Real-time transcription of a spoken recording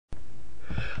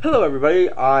Hello everybody,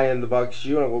 I am the Box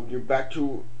and I welcome you back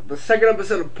to the second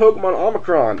episode of Pokemon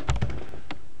Omicron.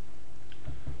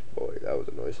 Boy, that was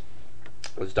a noise.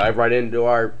 Let's dive right into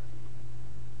our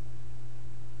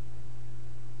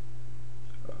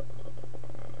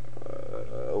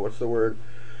what's the word?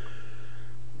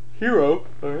 Hero.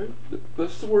 Alright,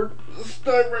 that's the word. Let's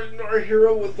dive right into our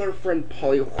hero with our friend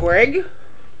Poliswag.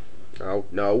 Oh,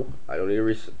 no, I don't need to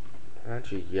reset.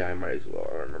 Actually, yeah, I might as well.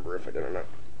 I don't remember if I did or not.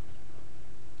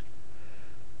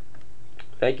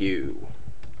 Thank you.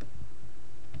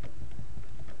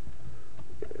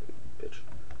 Bitch.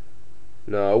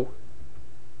 No.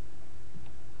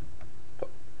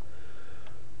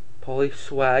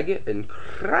 Poliswag and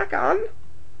Cracken?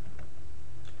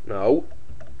 No.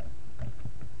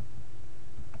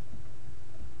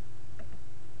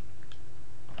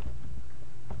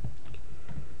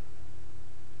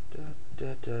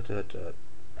 Da, da, da, da.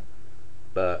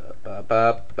 Ba, ba,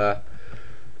 ba, ba.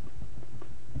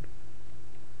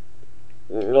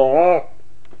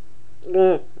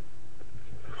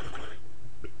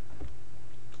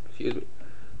 Excuse me.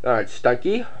 Alright,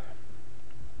 Stunky.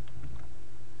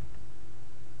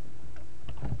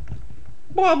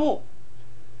 Bubble!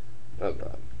 Oh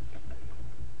god.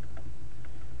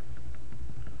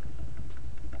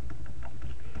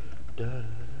 Da,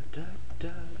 da, da, da,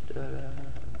 da.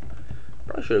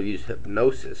 Probably should have used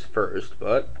Hypnosis first,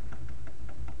 but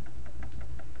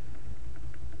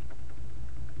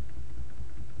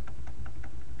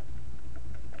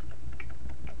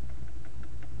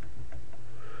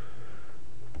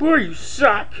boy, you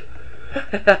suck!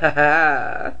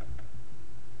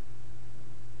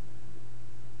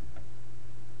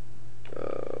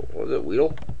 What was it,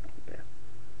 Weedle?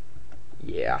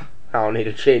 Yeah. I don't need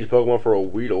to change Pokemon for a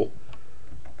Weedle.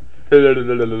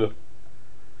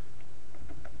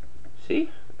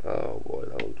 See? Oh boy,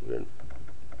 that was weird.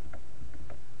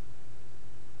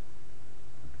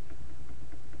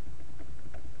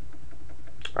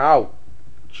 Oh,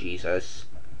 Jesus.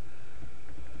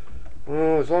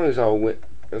 Well, as long as I'll win.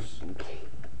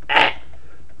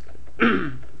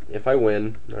 If I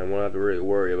win, I won't have to really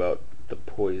worry about the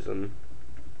poison.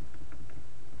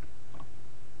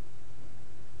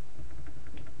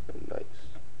 Nice.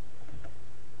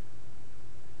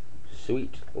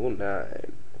 Sweet. Level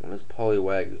 9. When does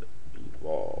Poliwag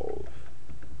evolve?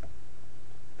 I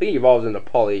think he evolves into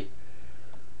Polygraph.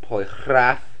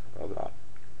 Oh god.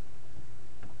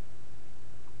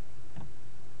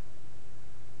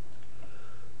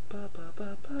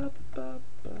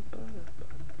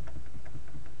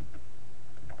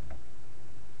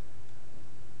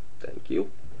 Thank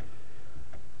you.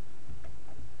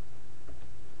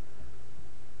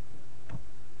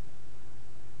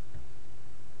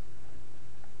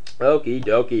 Okie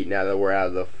dokie, now that we're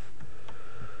out of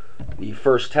the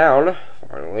first town,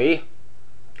 finally,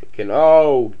 we can,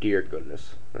 oh dear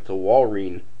goodness, that's a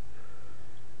Walrein.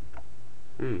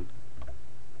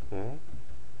 Well,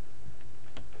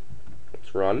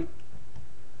 let's run.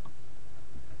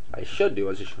 I should do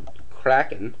is I should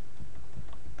Cracken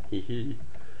in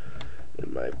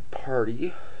my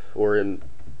party, or in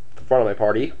the front of my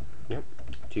party, yep,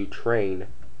 to train.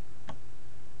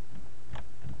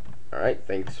 Alright,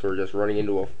 thanks for just running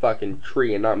into a fucking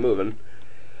tree and not moving.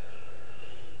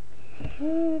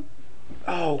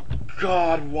 Oh,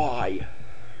 God, why?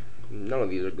 None of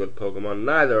these are good Pokemon.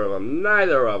 Neither of them.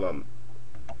 Neither of them.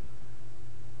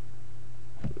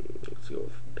 Let's go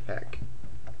with Peck.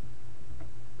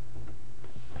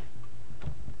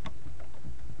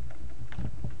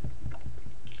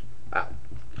 Oh,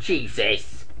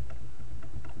 Jesus.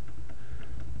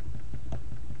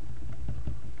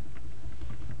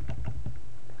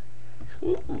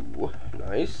 Ooh,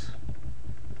 nice.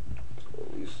 So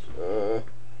at least,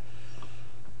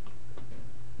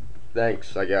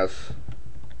 thanks, I guess.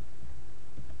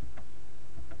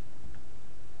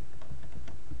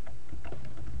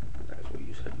 Might as well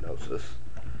use Hypnosis.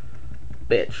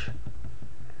 Bitch.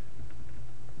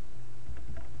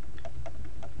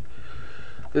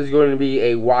 This is going to be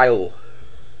a while.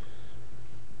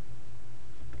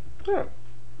 Huh.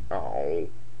 Oh.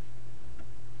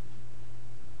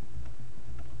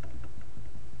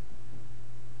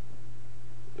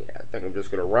 Yeah, I think I'm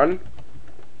just gonna run.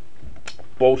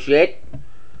 Bullshit.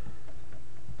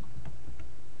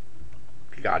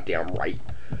 Goddamn right.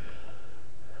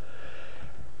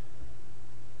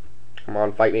 Come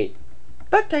on, fight me.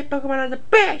 Bug type Pokemon are the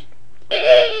best.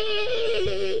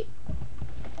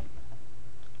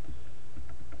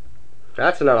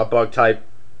 That's not a bug type.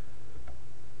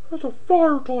 That's a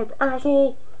fire type,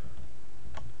 asshole.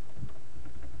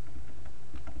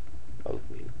 Oh,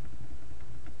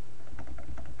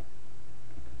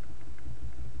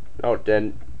 No, it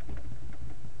didn't.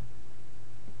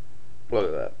 Look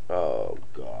at that. Oh,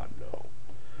 God, no.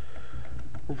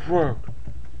 Fuck.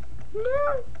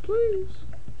 No, please.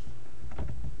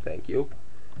 Thank you.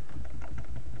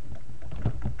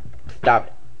 Stop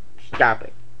it. Stop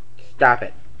it. Stop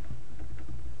it.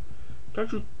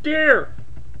 Don't you dare.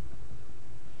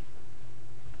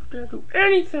 You can't do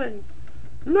anything.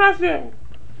 Nothing.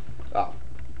 Oh.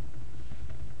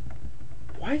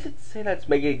 Why does it say that's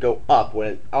making it go up when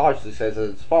it obviously says that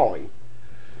it's falling?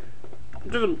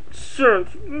 It doesn't sense.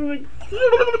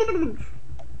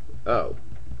 Oh.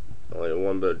 Only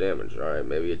 1 bit of damage. Alright,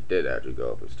 maybe it did actually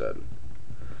go up instead.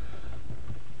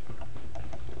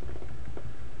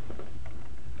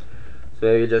 So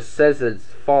maybe it just says that it's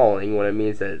falling when it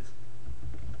means that it's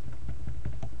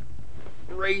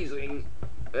raising.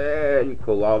 And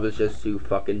Kolov is just too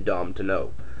fucking dumb to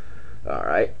know.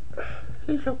 Alright.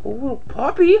 He's like a little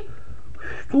puppy.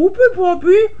 Stupid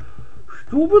puppy.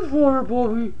 Stupid fire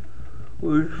puppy.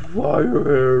 With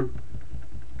fire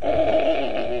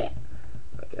hair.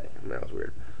 Okay, that was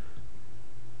weird.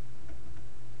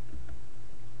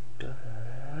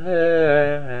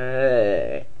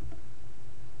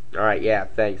 Alright, yeah,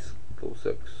 thanks. Cool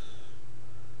 6.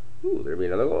 Ooh, there'll be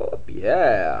another level up.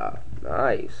 Yeah,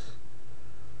 nice.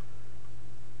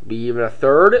 Be even a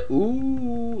 3rd.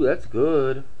 Ooh, that's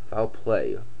good. Foul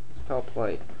play. Foul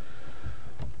play.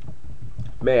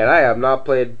 Man, I have not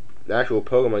played an actual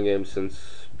Pokemon game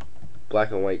since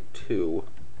Black and White 2.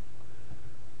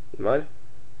 You mind?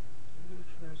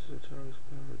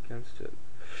 Against it.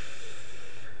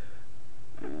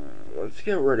 Let's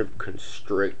get rid of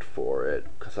Constrict for it,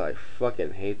 because I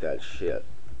fucking hate that shit.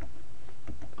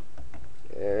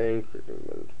 And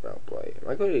foul play. Am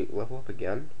I going to level up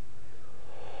again?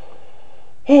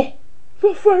 Oh!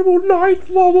 The fabled 9th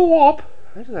level up!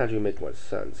 That doesn't actually make much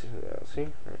sense. Yeah, see?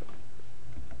 Right.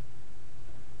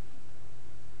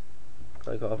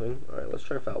 Coughing. Alright, let's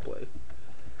try foul play.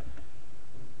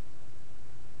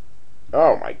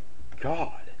 Oh my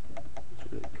god.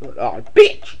 That's really good. Oh,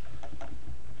 bitch!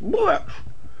 Bitch!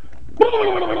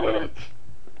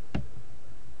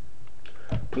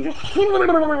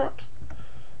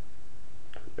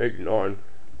 89.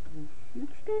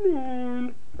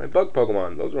 69. My bug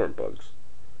Pokemon. Those weren't bugs.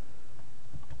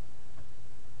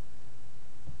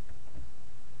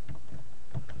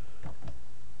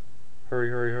 Hurry,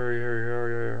 hurry, hurry, hurry,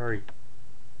 hurry, hurry, hurry.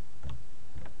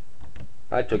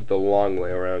 I took the long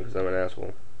way around because I'm an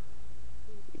asshole.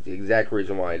 It's the exact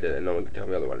reason why I did it. No one can tell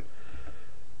me otherwise.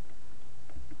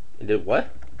 It did what?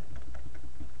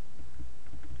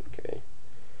 Okay.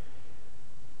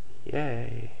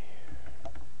 Yay.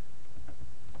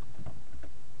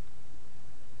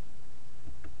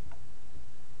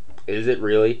 Is it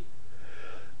really?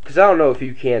 Because I don't know if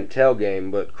you can't tell,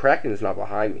 game, but Cracken's not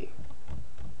behind me.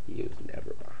 He was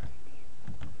never behind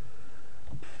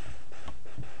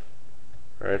me.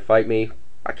 Alright, fight me.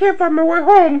 I can't find my way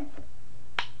home!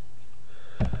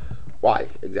 Why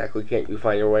exactly can't you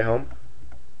find your way home?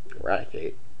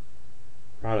 Eradicate.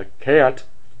 I can't.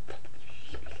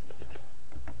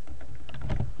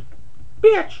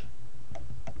 Bitch!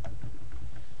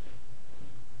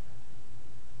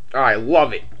 I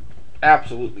love it.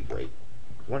 Absolutely great.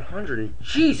 100 and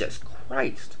Jesus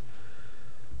Christ.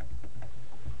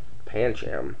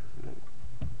 Pancham.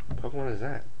 What Pokemon is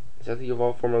that? Is that the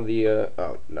evolved form of the,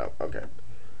 oh, no, okay.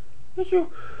 It's a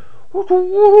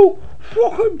little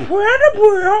fucking panda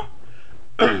bear!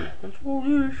 That's what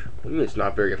it is. What do you mean it's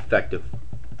not very effective?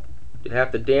 Did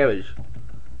half the damage.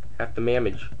 Half the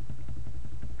mamage.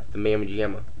 Half the mamage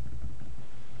yamma.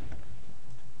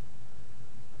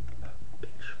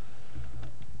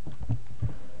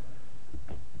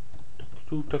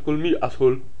 Don't tackle me,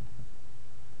 asshole.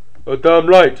 Oh, damn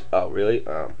right. Oh, really?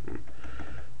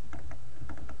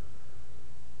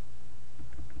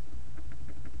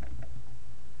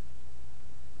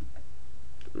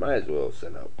 Might as well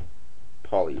send out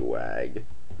Poliswag.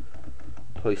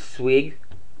 Poliswag.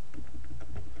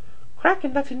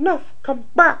 Cracken, that's enough. Come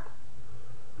back.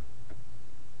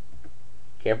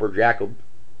 Camper Jacob.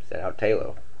 Send out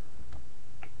Talo.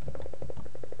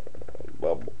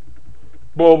 Bubble.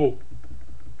 Bubble.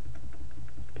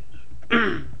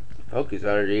 Focus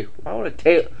energy. Why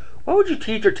would you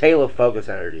teach your Talo focus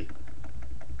energy?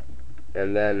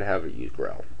 And then have it use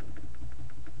growl.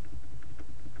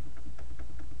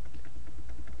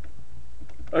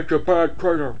 That's a bad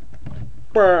trainer.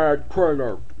 Bad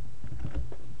trainer.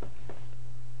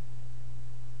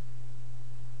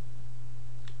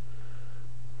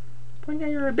 Well, now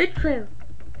you're a big trainer.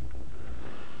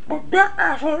 But that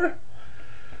asshole.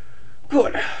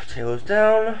 Good. Tail's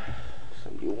down. So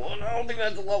I don't think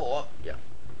that's a level up. Yeah.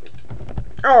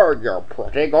 Oh, you're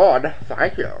pretty good.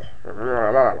 Thank you.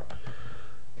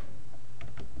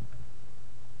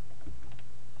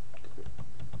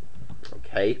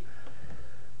 Okay.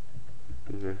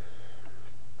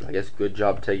 I guess good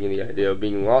job taking the idea of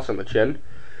being lost on the chin.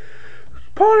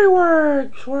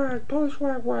 Poliswag! Swag!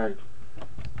 Poliswag wag!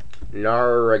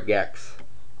 Nargex.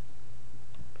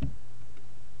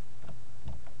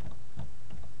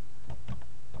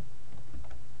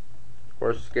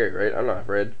 Horse is scary, right? I'm not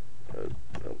afraid.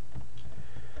 Nope.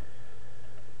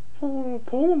 What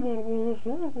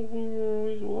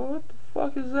the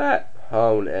fuck is that?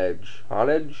 Hone edge.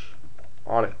 Honage?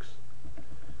 Onyx.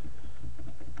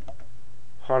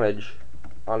 Honage.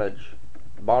 Onage.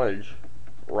 Bonage.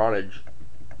 Ronage.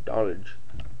 Donage.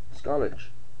 Sconage.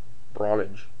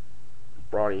 Bronage.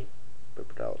 Brawny.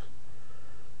 Paper towels.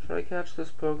 Should I catch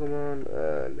this Pokemon?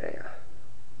 Nah.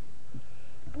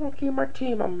 I'm gonna keep my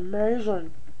team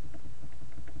amazing.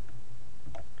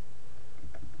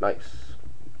 Nice.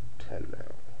 10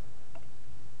 now.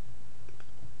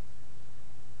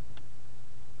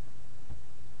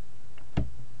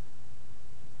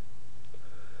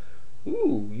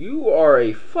 Ooh, you are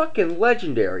a fucking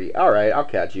legendary. Alright, I'll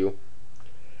catch you.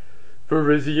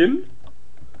 Verizion?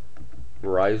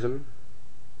 Verizon?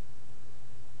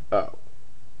 Oh.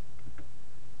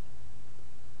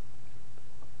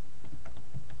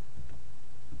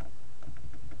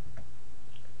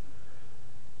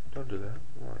 Don't do that.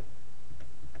 Why?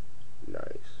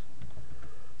 Nice.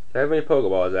 Do I have any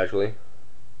Pokeballs, actually?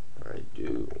 I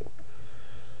do.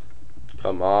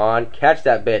 Come on, catch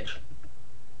that bitch.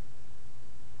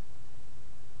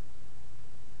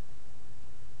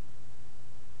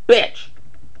 Bitch!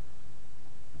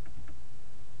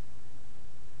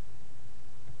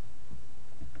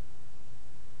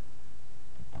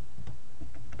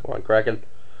 Come on, Cracken.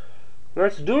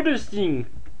 Let's do this thing.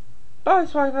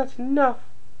 Poliswag, that's enough.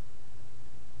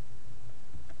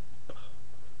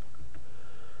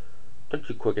 Don't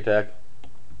you quick attack.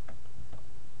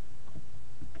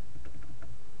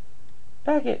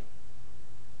 Back it.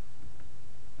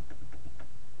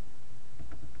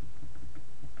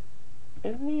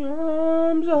 In the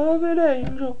arms of an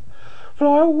angel,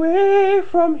 fly away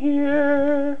from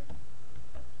here.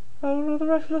 I don't know the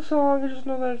rest of the song, I just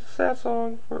know that it's a sad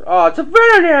song. Oh, it's a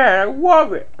Venonat! I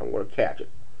love it! I'm gonna catch it.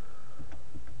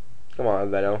 Come on,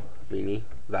 Veno. Beanie.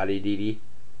 Vadi Didi.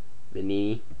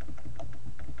 Benini.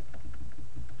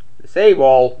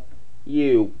 Disable!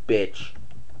 You bitch.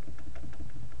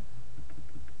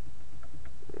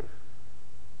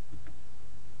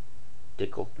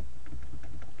 Dickle.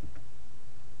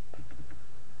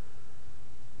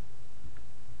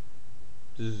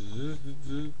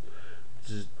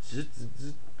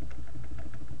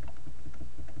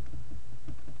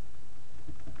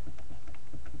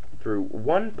 Threw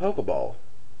one Pokeball.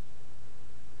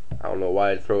 I don't know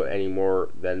why I'd throw any more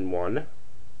than one.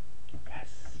 Yes.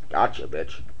 Gotcha,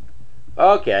 bitch.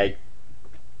 Okay.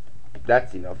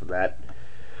 That's enough of that.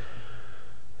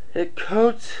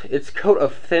 Its coat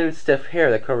of thin, stiff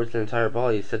hair that covers the entire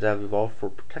body is said to have evolved for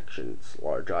protection. Its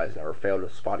large eyes never fail to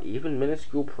spot even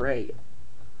minuscule prey.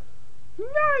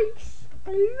 Nice!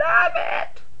 I love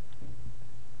it!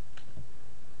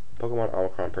 Pokemon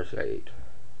Omicron Perseidae.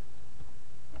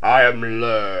 I am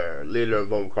leader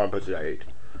of Omicron Perseidae.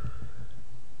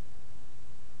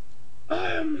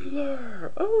 I am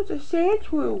Lur. Oh, it's a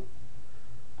Sandshrew.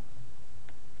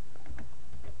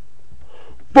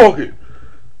 Fuck it!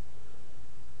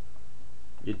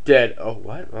 You're dead. Oh,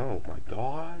 what? Oh my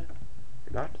god.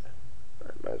 You're not dead. I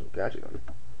might as well catch you then.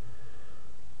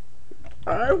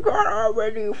 I've got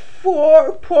already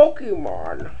 4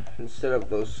 Pokemon. Instead of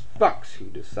those fucks who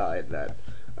decide that,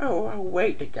 oh, I'll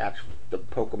wait to catch the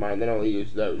Pokemon, then I'll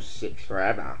use those 6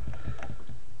 forever.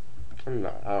 I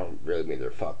don't really mean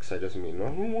they're fucks. I just mean, I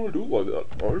don't want to do like that.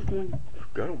 I just want to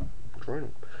get them, train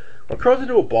them. When it curls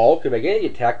into a ball, can make any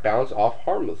attack bounce off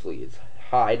harmlessly. Its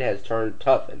hide has turned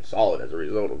tough and solid as a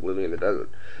result of living in the desert.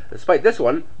 Despite this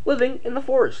one, living in the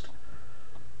forest.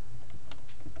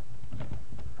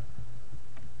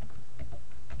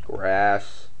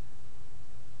 Grass.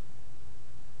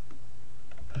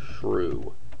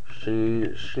 Shrew.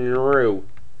 Shrew.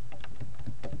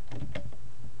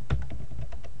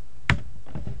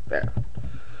 There.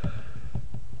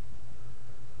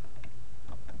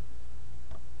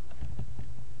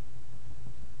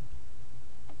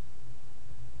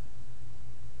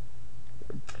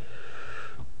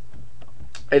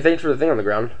 Hey, thanks for the thing on the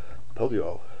ground.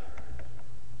 Pokeball.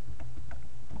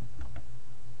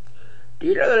 Do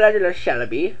you know the legend of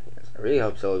Celebi? Yes, I really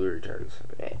hope Celebi returns.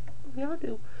 Yeah, I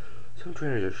do. Some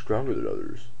trainers are stronger than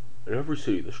others. In every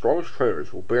city, the strongest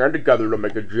trainers will band together to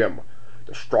make a gym.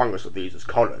 The strongest of these is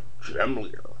called a gym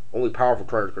leader. Only powerful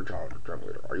trainers can challenge a gym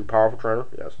leader. Are you a powerful trainer?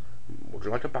 Yes. Would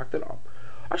you like to back that up?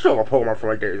 I still have a Pokemon from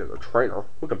my days as a trainer.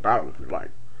 We can battle if you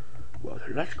like. Well,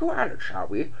 then let's go at it, shall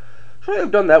we? Should I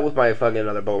have done that with my fucking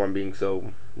other Pokemon being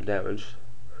so damaged?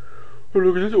 Oh,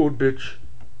 look at this old bitch.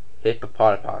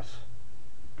 Hippopotamus.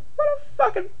 What a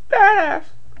fucking badass.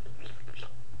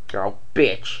 Oh,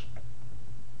 bitch.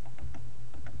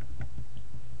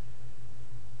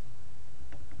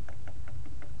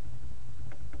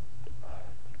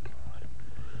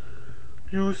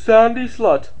 You sandy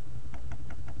slut.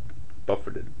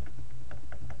 Buffeted.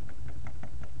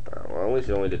 Oh, well, at least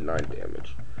it only did 9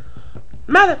 damage.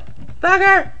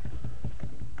 Motherfucker!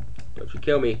 Don't you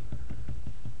kill me.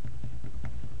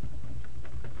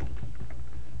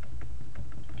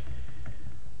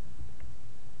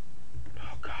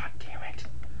 Oh, god damn it.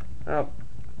 Oh.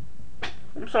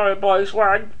 I'm sorry,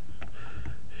 Poliswag.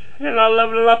 You're not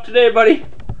leveling up today, buddy.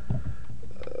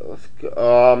 Let's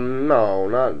go. No,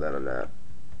 not that and that.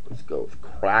 Let's go with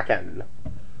Cracken.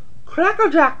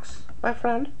 Crackerjacks, my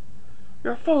friend.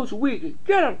 Your foe's weak.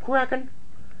 Get him, Cracken.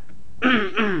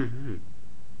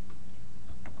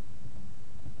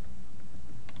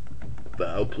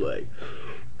 Foul play.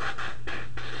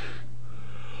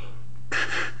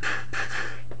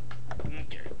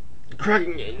 Okay.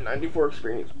 Cracken gained 94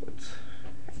 experience points.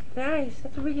 That's nice.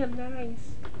 That's real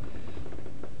nice.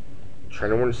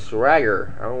 Trying to win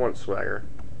swagger. I don't want swagger.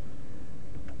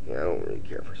 Yeah, I don't really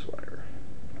care for swagger.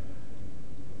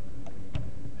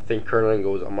 I think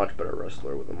Kurlingo is a much better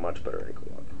wrestler with a much better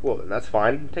ankle lock. Well, then that's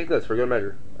fine. Take this for good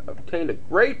measure. I've obtained a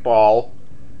great ball.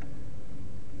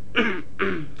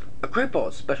 A great ball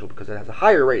is special because it has a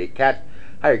higher catch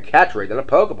rate than a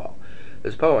Pokeball.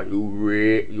 This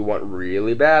Pokemon you want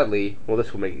really badly. Well,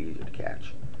 this will make it easier to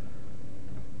catch.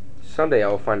 Someday I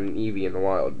will find an Eevee in the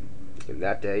wild, and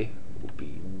that day will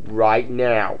be right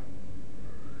now.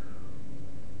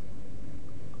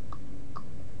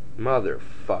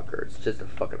 Motherfucker, it's just a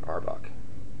fucking Arbok.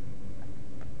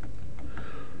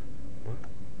 What?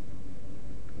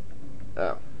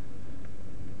 Oh.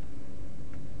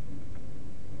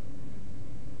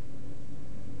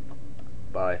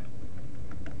 Bye.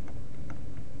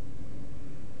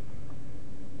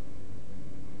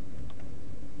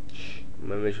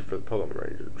 My mission for the Pokemon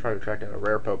Ranger. I'm trying to track down a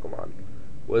rare Pokemon.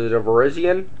 Was it a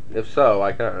Virizion? If so,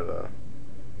 I kind of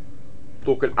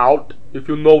took it out, if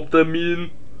you know what I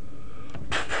mean.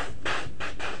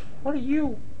 What are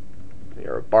you?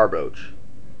 You're a Barboach.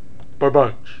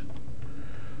 Barboach.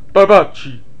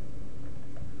 Barbochi.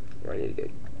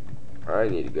 I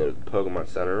need to go to the Pokemon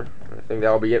Center. I think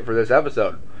that'll be it for this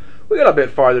episode. We got a bit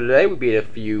farther today. We beat a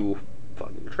few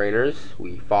fucking trainers.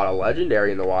 We fought a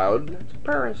legendary in the wild. That's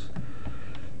Paris.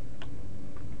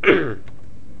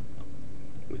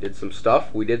 We did some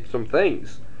stuff. We did some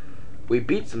things. We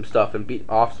beat some stuff and beat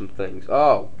off some things.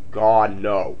 Oh, God,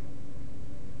 no.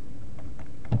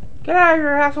 Get out of here,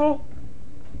 asshole.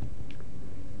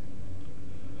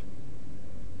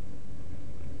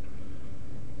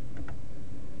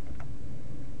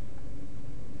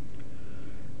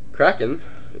 Cracken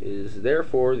is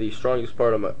therefore the strongest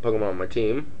part of my Pokemon on my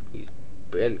team. He's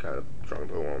been kind of strong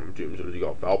Pokemon on my team as soon as he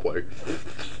got foul play.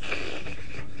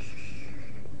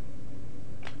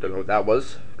 Don't know what that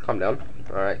was. Calm down.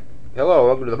 Alright. Hello,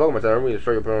 welcome to the Pokemon Center. We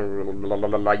show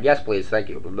you. Yes, please. Thank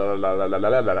you.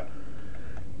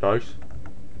 Nice.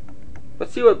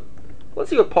 Let's see what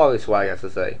Poliswag has to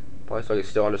say. Poliswag is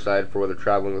still undecided for whether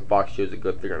traveling with box shoes is a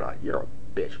good thing or not. You're a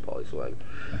bitch, Poliswag.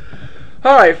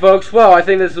 Alright, folks. Well, I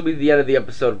think this will be the end of the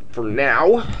episode for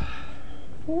now.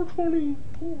 420.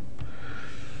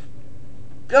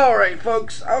 Alright,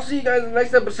 folks. I'll see you guys in the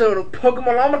next episode of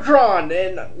Pokemon Omicron,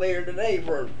 and later today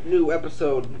for a new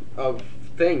episode of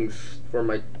things for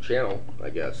my channel, I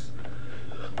guess.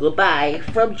 Goodbye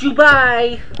from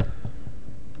Dubai.